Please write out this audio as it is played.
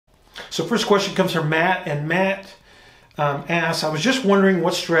So first question comes from Matt, and Matt asks, I was just wondering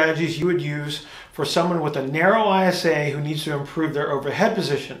what strategies you would use for someone with a narrow ISA who needs to improve their overhead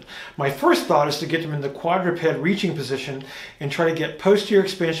position. My first thought is to get them in the quadruped reaching position and try to get posterior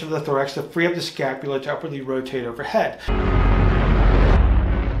expansion of the thorax to free up the scapula to upwardly rotate overhead.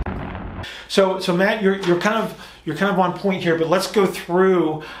 So Matt, you're kind of on point here, but let's go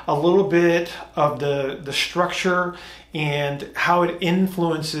through a little bit of the structure and how it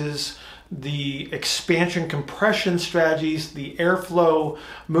influences the expansion compression strategies, the airflow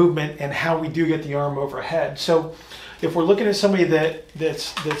movement, and how we do get the arm overhead. So if we're looking at somebody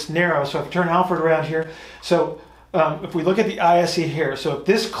that's narrow, so if I turn Alfred around here, so if we look at the ISE here, so if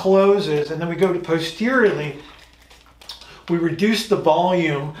this closes and then we go to posteriorly, we reduce the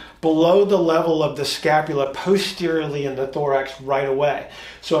volume below the level of the scapula posteriorly in the thorax right away.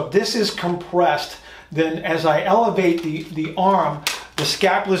 So if this is compressed, then as I elevate the arm, the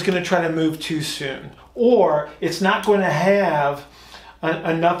scapula is going to try to move too soon, or it's not going to have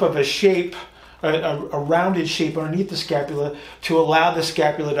enough of a shape, a rounded shape underneath the scapula to allow the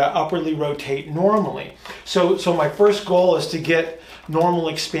scapula to upwardly rotate normally. So my first goal is to get normal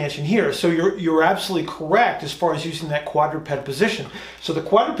expansion here. So you're absolutely correct as far as using that quadruped position. So the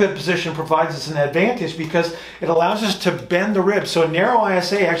quadruped position provides us an advantage because it allows us to bend the ribs. So a narrow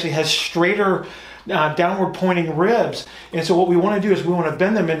ISA actually has straighter downward pointing ribs, and so what we want to do is we want to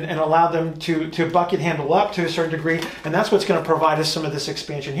bend them and allow them to bucket handle up to a certain degree, and that's what's going to provide us some of this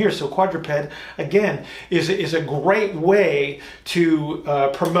expansion here. So quadruped again is a great way to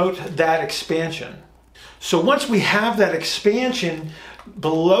promote that expansion. So once we have that expansion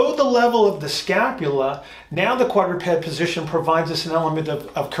below the level of the scapula, now the quadruped position provides us an element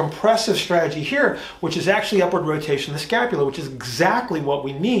of compressive strategy here, which is actually upward rotation of the scapula, which is exactly what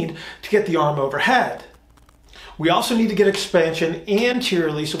we need to get the arm overhead. We also need to get expansion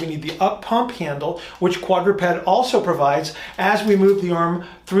anteriorly, so we need the up pump handle, which quadruped also provides as we move the arm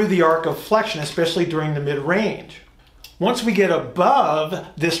through the arc of flexion, especially during the mid-range. Once we get above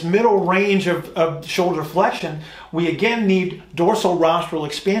this middle range of shoulder flexion, we again need dorsal rostral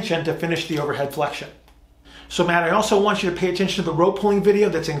expansion to finish the overhead flexion. So Matt, I also want you to pay attention to the rope pulling video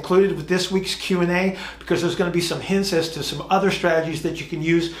that's included with this week's Q&A, because there's going to be some hints as to some other strategies that you can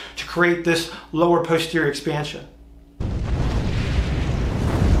use to create this lower posterior expansion.